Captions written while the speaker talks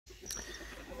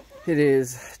It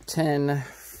is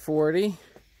 10:40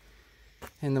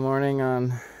 in the morning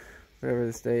on whatever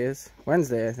this day is.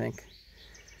 Wednesday, I think.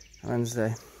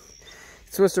 Wednesday.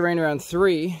 It's supposed to rain around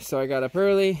 3, so I got up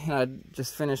early and I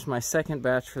just finished my second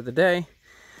batch for the day.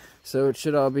 So it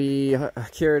should all be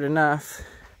cured enough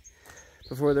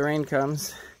before the rain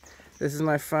comes. This is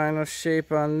my final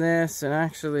shape on this, and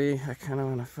actually I kind of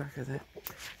want to fuck with it.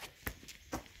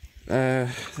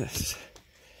 This.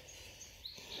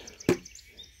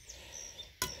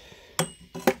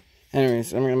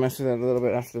 Anyways, I'm going to mess with that a little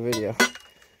bit after the video,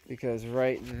 because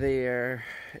right there,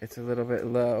 it's a little bit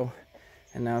low,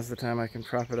 and now's the time I can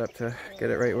prop it up to get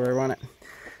it right where I want it.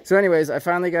 So anyways, I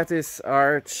finally got this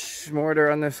arch,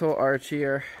 mortar on this whole arch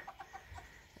here,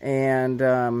 and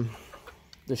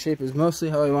the shape is mostly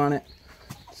how I want it.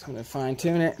 Just going to fine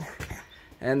tune it,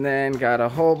 and then got a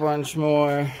whole bunch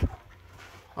more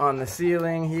on the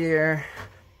ceiling here.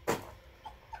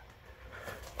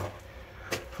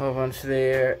 Whole bunch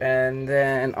there, and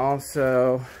then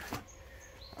also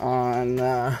on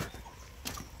I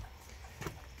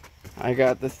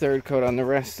got the third coat on the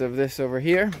rest of this over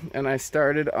here, and I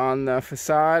started on the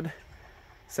facade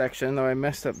section, though I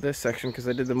messed up this section because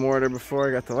I did the mortar before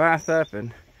I got the lath up.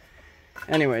 And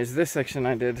anyways, this section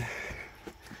I did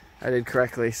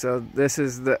correctly. So this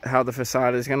is how the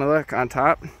facade is going to look on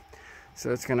top.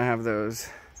 So it's going to have those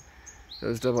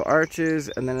double arches,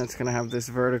 and then it's going to have this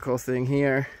vertical thing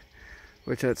here,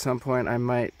 which at some point I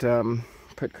might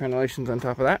put crenellations on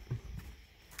top of that.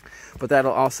 But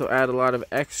that'll also add a lot of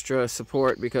extra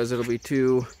support because it'll be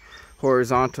 2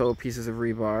 horizontal pieces of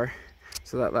rebar.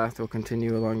 So that lath will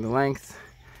continue along the length.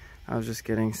 I was just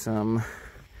getting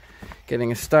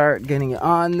a start, getting it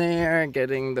on there,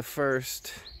 getting the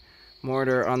first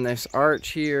mortar on this arch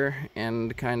here,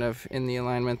 and kind of in the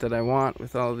alignment that I want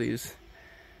with all these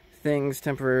things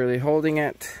temporarily holding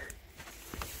it.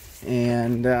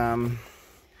 And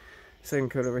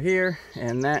second coat over here,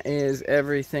 and that is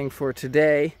everything for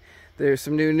today. There's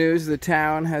some new news. The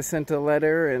town has sent a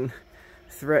letter and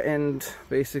threatened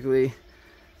basically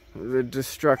the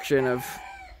destruction of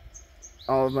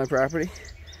all of my property,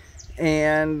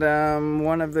 and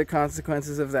one of the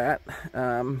consequences of that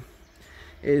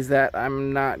is that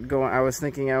I was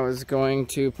thinking I was going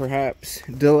to perhaps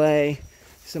delay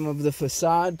some of the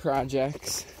facade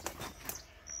projects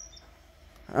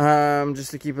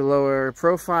just to keep a lower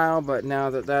profile. But now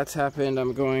that that's happened,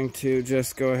 I'm going to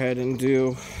just go ahead and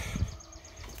do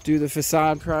the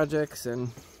facade projects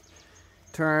and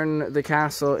turn the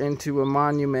castle into a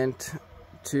monument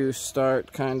to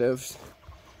start kind of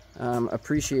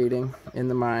appreciating in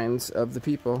the minds of the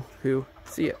people who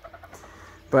see it.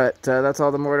 But that's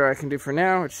all the mortar I can do for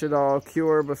now. It should all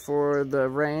cure before the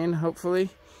rain, hopefully.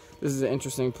 This is an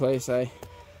interesting place. There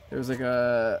was like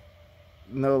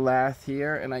no lath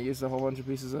here, and I used a whole bunch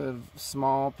of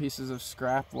small pieces of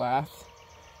scrap lath,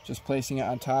 just placing it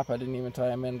on top. I didn't even tie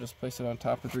them in, just place it on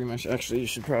top with remesh. Actually, you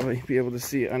should probably be able to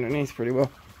see it underneath pretty well.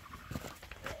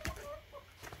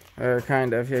 Or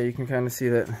kind of, yeah, you can kind of see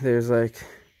that there's like,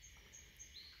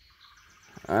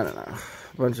 I don't know,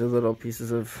 a bunch of little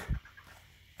pieces of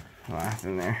lath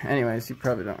in there. Anyways, you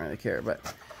probably don't really care,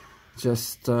 but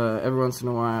just every once in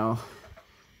a while,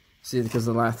 see, because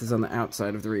the lath is on the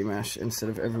outside of the remesh instead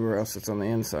of everywhere else it's on the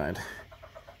inside.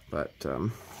 But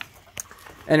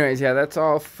anyways, yeah, that's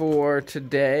all for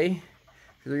today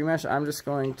for the remesh. I'm just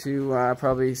going to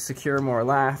probably secure more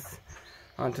lath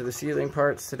onto the ceiling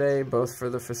parts today, both for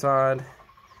the facade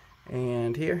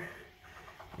and here.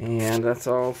 And that's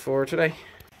all for today.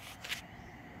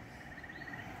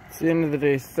 It's the end of the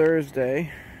day,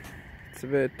 Thursday. It's a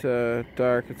bit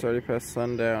dark, it's already past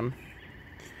sundown.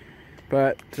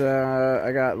 But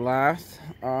I got lath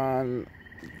on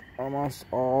almost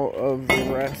all of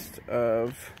the rest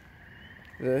of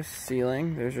this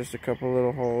ceiling. There's just a couple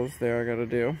little holes there I gotta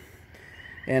do.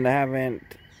 And I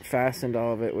haven't fastened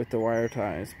all of it with the wire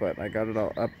ties, but I got it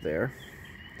all up there.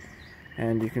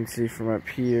 And you can see from up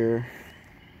here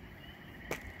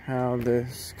how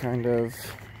this kind of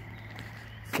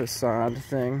facade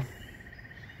thing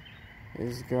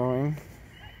is going.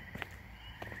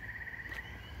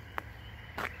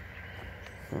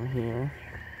 From here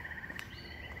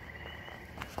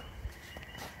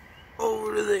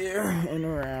over to there and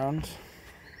around.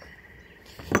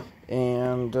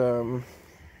 And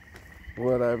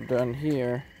what I've done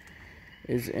here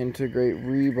is integrate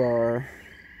rebar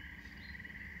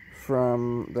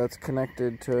that's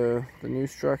connected to the new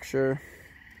structure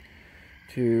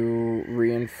to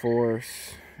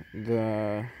reinforce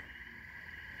the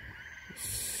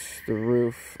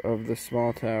roof of the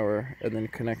small tower, and then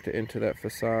connect it into that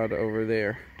facade over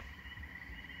there.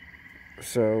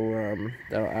 So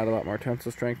that'll add a lot more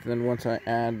tensile strength. And then once I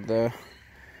add the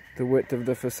width of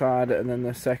the facade and then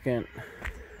the second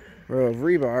row of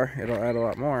rebar, it'll add a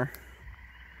lot more.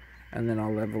 And then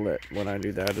I'll level it when I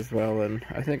do that as well. And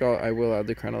I think I will add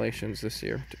the crenellations this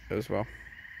year as well.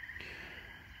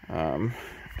 And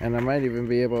I might even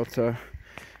be able to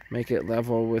make it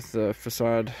level with the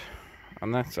facade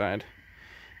on that side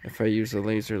if I use the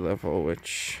laser level,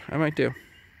 which I might do.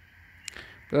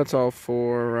 But that's all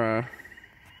for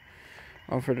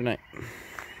tonight.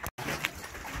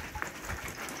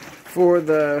 For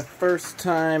the first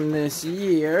time this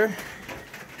year,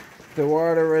 the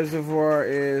water reservoir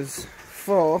is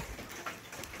full.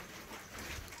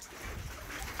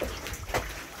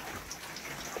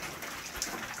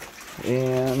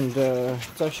 And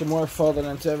it's actually more full than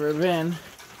it's ever been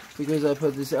because I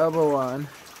put this elbow on,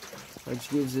 which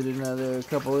gives it another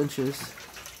couple inches.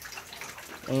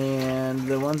 And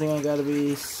the one thing I gotta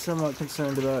be somewhat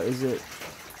concerned about is the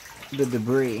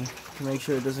debris, to make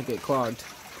sure it doesn't get clogged,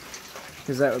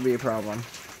 because that would be a problem.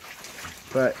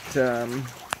 But I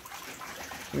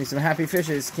mean, some happy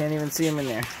fishes, can't even see them in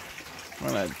there. I'm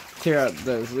gonna tear out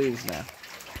those leaves now.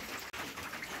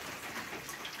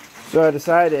 So I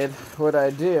decided what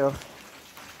I'd do,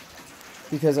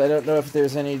 because I don't know if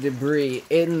there's any debris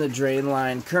in the drain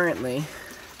line currently,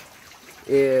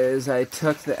 is I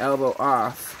took the elbow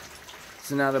off.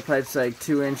 So now the pipe's like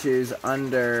 2 inches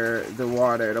under the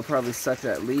water. It'll probably suck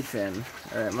that leaf in,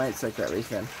 or it might suck that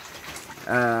leaf in.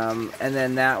 And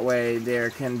then that way there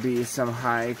can be some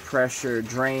high pressure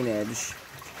drainage,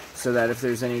 so that if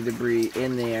there's any debris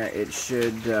in there, it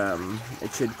should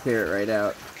clear it right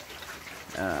out.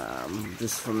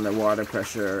 Just from the water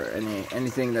pressure,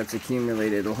 anything that's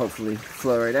accumulated will hopefully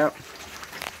flow right out.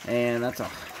 And that's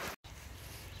all.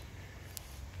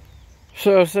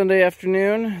 So Sunday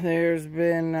afternoon, there's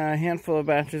been a handful of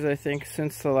batches, I think,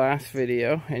 since the last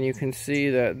video, and you can see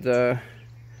that the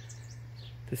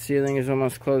ceiling is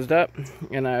almost closed up,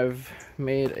 and I've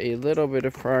made a little bit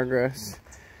of progress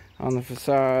on the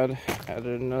facade.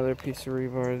 Added another piece of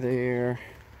rebar there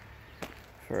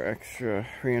for extra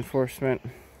reinforcement.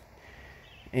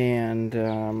 And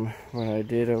what I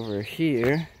did over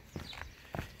here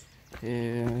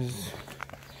is,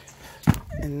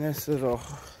 in this little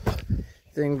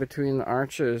thing between the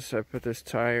arches, I put this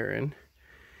tire in.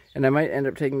 And I might end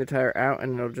up taking the tire out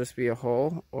and it'll just be a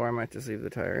hole, or I might just leave the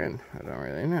tire in. I don't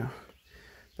really know.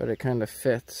 But it kind of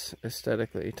fits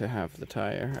aesthetically to have the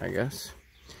tire, I guess.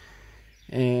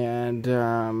 And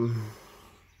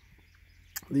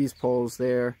these poles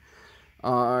there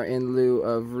are in lieu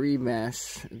of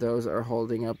remesh. Those are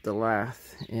holding up the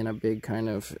lath in a big kind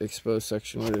of exposed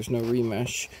section where there's no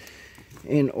remesh,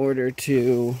 in order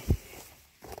to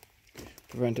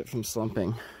prevent it from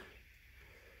slumping.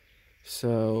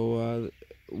 So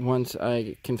once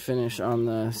I can finish on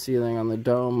the ceiling, on the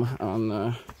dome,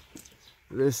 on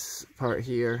this part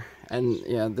here, and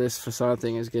yeah, this facade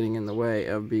thing is getting in the way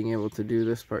of being able to do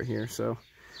this part here, so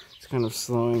it's kind of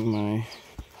slowing my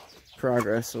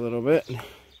progress a little bit.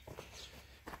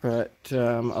 But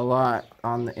a lot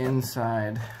on the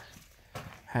inside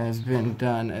has been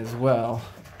done as well,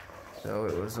 so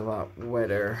it was a lot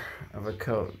wetter of a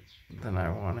coat than I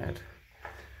wanted.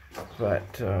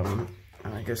 But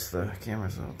I guess the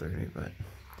camera's a little dirty,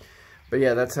 but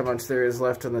yeah, that's how much there is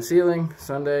left on the ceiling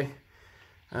Sunday.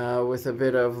 With a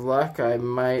bit of luck, I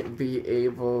might be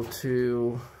able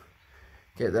to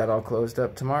get that all closed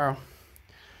up tomorrow,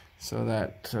 so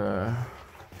that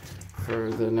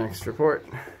for the next report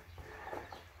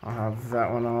I'll have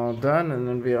that one all done, and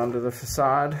then be onto the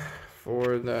facade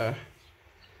for the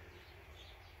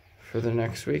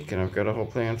next week. And I've got a whole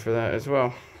plan for that as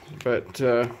well. But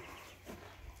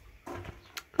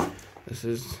this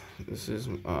is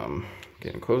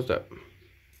getting closed up.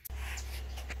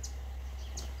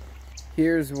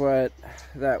 Here's what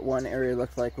that one area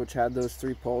looked like, which had those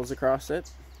 3 poles across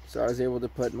it. So I was able to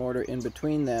put mortar in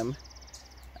between them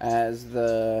as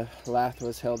the lath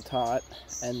was held taut,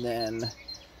 and then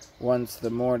once the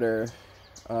mortar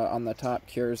on the top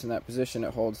cures in that position,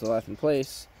 it holds the lath in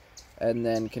place, and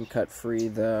then can cut free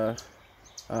the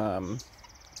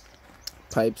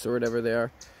pipes or whatever they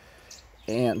are.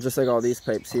 And just like all these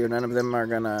pipes here, none of them are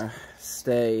gonna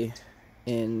stay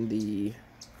in the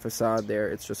facade there.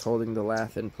 It's just holding the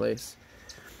lath in place.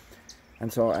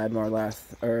 And so I'll add more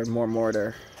lath, or more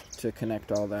mortar, to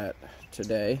connect all that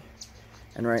today.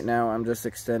 And right now I'm just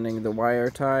extending the wire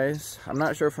ties. I'm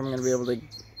not sure if I'm gonna be able to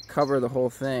cover the whole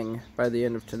thing by the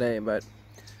end of today, but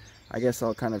I guess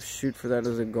I'll kind of shoot for that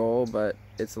as a goal. But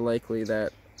it's likely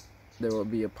that there will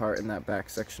be a part in that back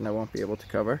section I won't be able to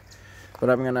cover. But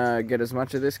I'm gonna get as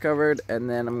much of this covered, and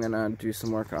then I'm gonna do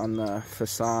some work on the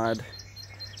facade,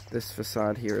 this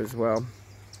facade here as well.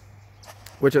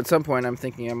 Which at some point I'm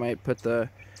thinking I might put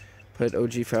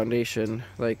OG foundation,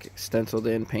 like stenciled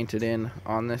in, painted in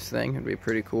on this thing. It'd be a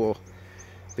pretty cool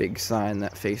big sign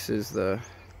that faces the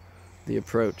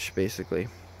approach, basically.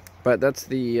 But that's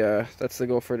the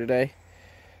goal for today.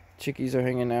 Chickies are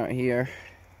hanging out here,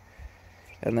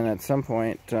 and then at some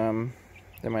point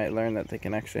they might learn that they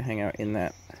can actually hang out in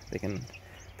that, they can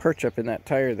perch up in that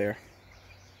tire there.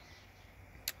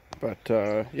 But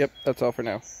yep, that's all for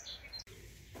now.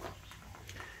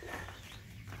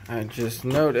 I just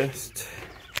noticed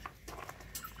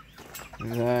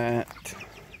that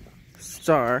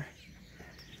Star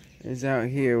is out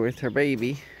here with her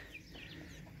baby,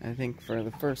 I think for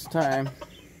the first time,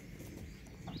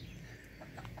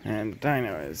 and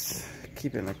Dino is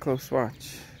keeping a close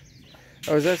watch.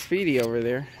 Oh, is that Speedy over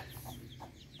there?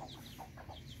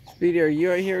 Speedy, are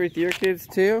you out here with your kids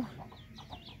too?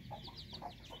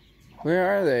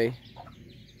 Where are they?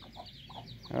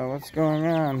 Oh, what's going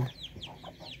on?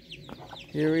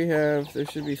 Here we have, there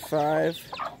should be 5.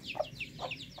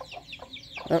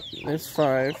 Oh, there's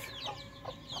 5.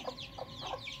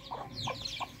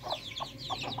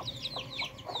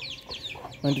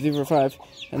 One, 2, 3, 4, 5.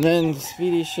 And then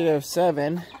Speedy should have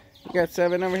 7. You got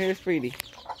 7 over here, Speedy.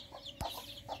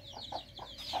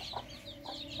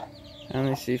 I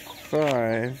only see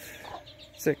 5.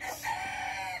 6.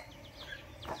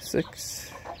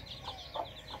 6.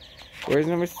 Where's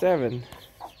number 7?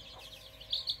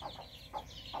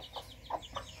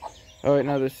 Oh wait,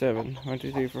 no, there's 7. 1,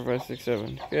 2, 3, 4, 5, 6,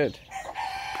 7. Good.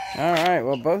 Alright,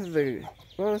 well both of the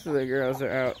girls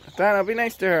are out. Dino, be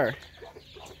nice to her.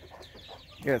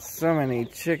 Got so many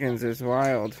chickens, it's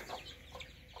wild.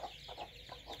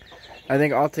 I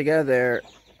think altogether,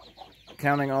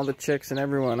 counting all the chicks and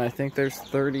everyone, I think there's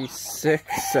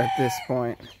 36 at this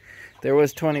point. There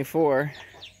was 24,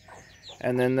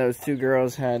 and then those 2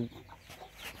 girls had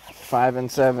 5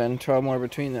 and 7, 12 more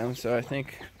between them, so I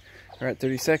think we're at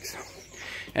 36.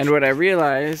 And what I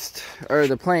realized, or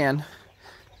the plan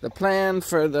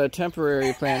for the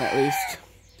temporary plan at least,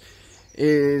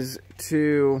 is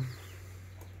to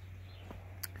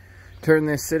turn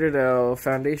this citadel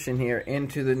foundation here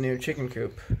into the new chicken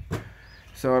coop.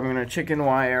 So I'm gonna chicken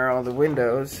wire all the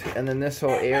windows, and then this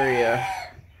whole area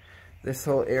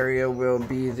will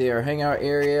be their hangout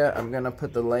area. I'm gonna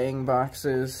put the laying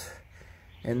boxes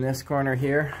in this corner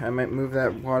here. I might move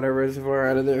that water reservoir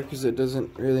out of there because it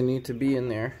doesn't really need to be in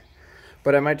there.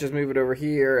 But I might just move it over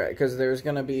here because there's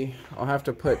gonna be, I'll have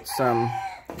to put some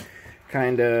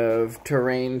kind of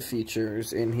terrain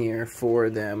features in here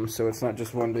for them, so it's not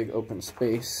just one big open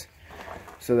space,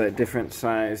 so that different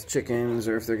size chickens,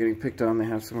 or if they're getting picked on, they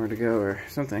have somewhere to go or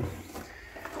something.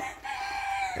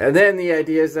 And then the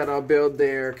idea is that I'll build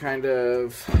their kind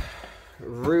of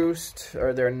roost,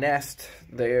 or their nest,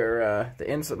 their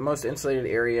most insulated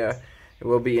area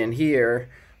will be in here,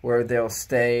 where they'll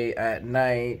stay at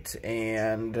night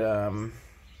and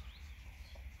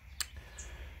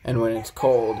when it's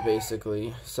cold,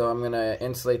 basically. So I'm gonna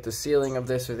insulate the ceiling of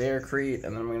this with aircrete,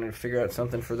 and then I'm gonna figure out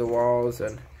something for the walls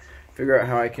and figure out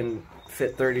how I can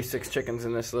fit 36 chickens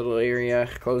in this little area,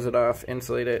 close it off,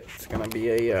 insulate it. It's gonna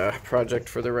be a project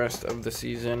for the rest of the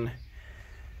season.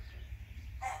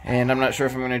 And I'm not sure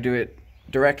if I'm gonna do it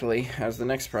directly as the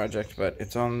next project, but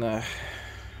it's on the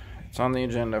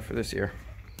agenda for this year.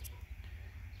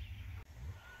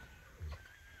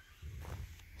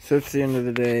 So it's the end of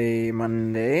the day,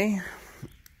 Monday,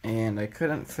 and I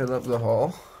couldn't fill up the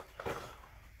hole,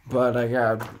 but I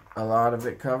got a lot of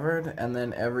it covered, and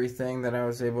then everything that I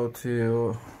was able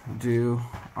to do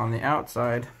on the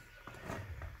outside,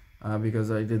 because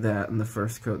I did that in the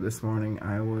first coat this morning,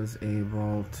 I was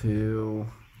able to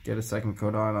get a second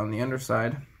coat on the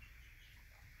underside,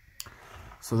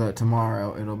 so that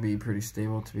tomorrow it'll be pretty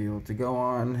stable to be able to go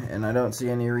on. And I don't see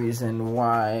any reason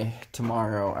why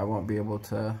tomorrow I won't be able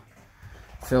to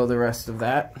fill the rest of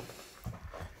that,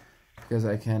 because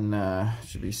I can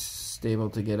should be stable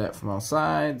to get at from all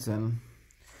sides. And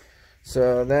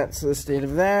so that's the state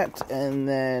of that. And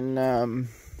then I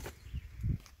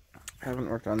haven't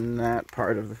worked on that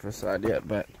part of the facade yet,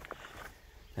 but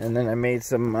and then I made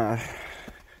some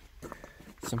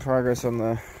progress on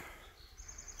the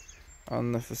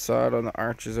facade, on the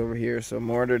arches over here. So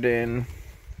mortared in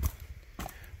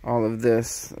all of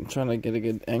this. I'm trying to get a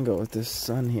good angle with this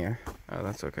sun here. Oh,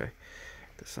 that's okay.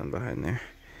 The sun behind there.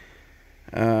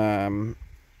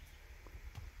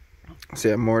 So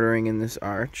yeah, mortaring in this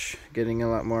arch, getting a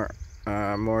lot more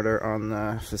mortar on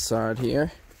the facade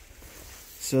here.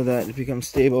 so that it becomes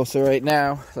stable. So right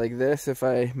now, like this, if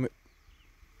I,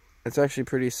 it's actually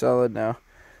pretty solid now.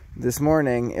 This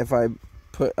morning, if I'm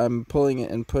pulling it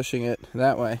and pushing it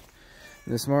that way.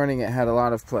 This morning it had a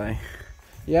lot of play.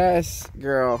 Yes,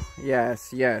 girl.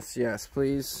 Yes, yes, yes.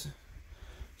 Please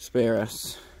spare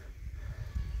us.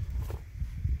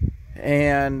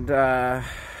 And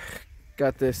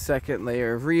got this second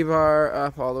layer of rebar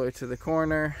up all the way to the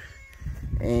corner.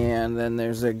 And then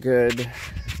there's a good...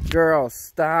 Girl,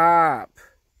 stop!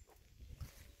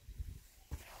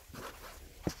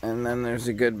 And then there's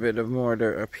a good bit of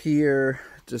mortar up here.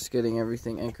 Just getting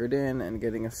everything anchored in and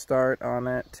getting a start on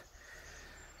it.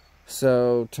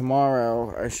 So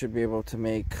tomorrow I should be able to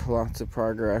make lots of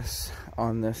progress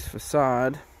on this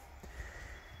facade,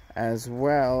 as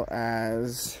well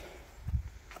as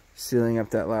sealing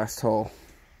up that last hole.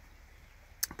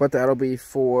 But that'll be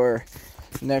for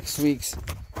next week's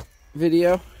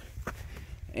video.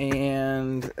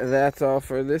 And that's all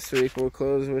for this week. We'll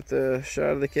close with a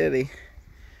shot of the kitty.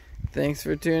 Thanks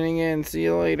for tuning in. See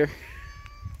you later.